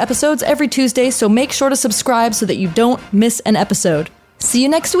 We put out episodes every Tuesday, so make sure to subscribe so that you don't miss an episode. See you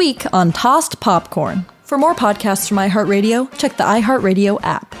next week on Tossed Popcorn. For more podcasts from iHeartRadio, check the iHeartRadio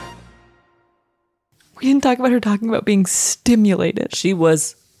app. We didn't talk about her talking about being stimulated. She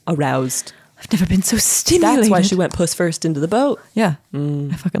was aroused. I've never been so stimulated. That's why she went puss first into the boat. Yeah.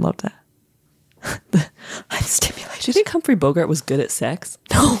 I fucking loved that. I'm stimulated. Do you think Humphrey Bogart was good at sex?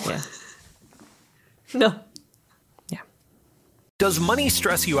 No. Yeah. No. Does money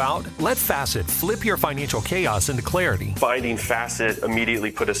stress you out? Let Facet flip your financial chaos into clarity. Finding Facet immediately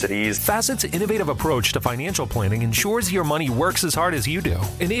put us at ease. Facet's innovative approach to financial planning ensures your money works as hard as you do,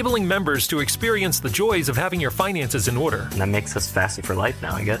 enabling members to experience the joys of having your finances in order. And that makes us Facet for life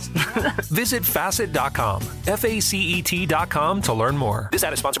now, I guess. Visit Facet.com, FACET.com to learn more. This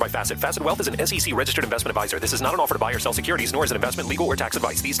ad is sponsored by Facet. Facet Wealth is an SEC registered investment advisor. This is not an offer to buy or sell securities, nor is it investment, legal, or tax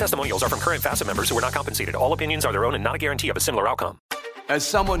advice. These testimonials are from current Facet members who are not compensated. All opinions are their own and not a guarantee of a similar outcome. As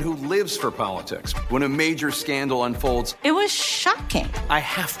someone who lives for politics, when a major scandal unfolds, It was shocking. I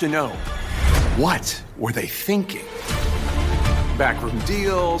have to know, what were they thinking? Backroom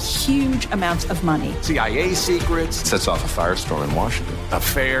deals, Huge amounts of money. CIA secrets, Sets off a firestorm in Washington.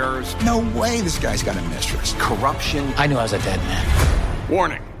 affairs, No way this guy's got a mistress. corruption. I knew I was a dead man.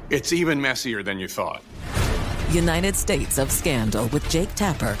 Warning, it's even messier than you thought. United States of Scandal with Jake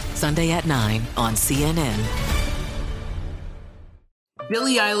Tapper, Sunday at 9 on CNN.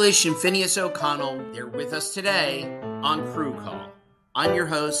 Billie Eilish and Phineas O'Connell, they're with us today on Crew Call. I'm your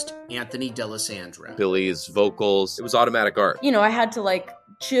host, Anthony D'Alessandro. Billie's vocals, it was automatic art. You know, I had to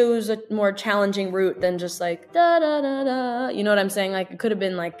choose a more challenging route than just da da da da. You know what I'm saying? It could have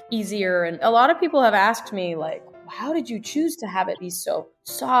been easier. And a lot of people have asked me how did you choose to have it be so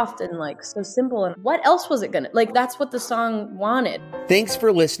soft and so simple? And what else was it gonna that's what the song wanted. Thanks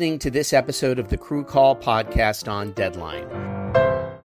for listening to this episode of the Crew Call podcast on Deadline.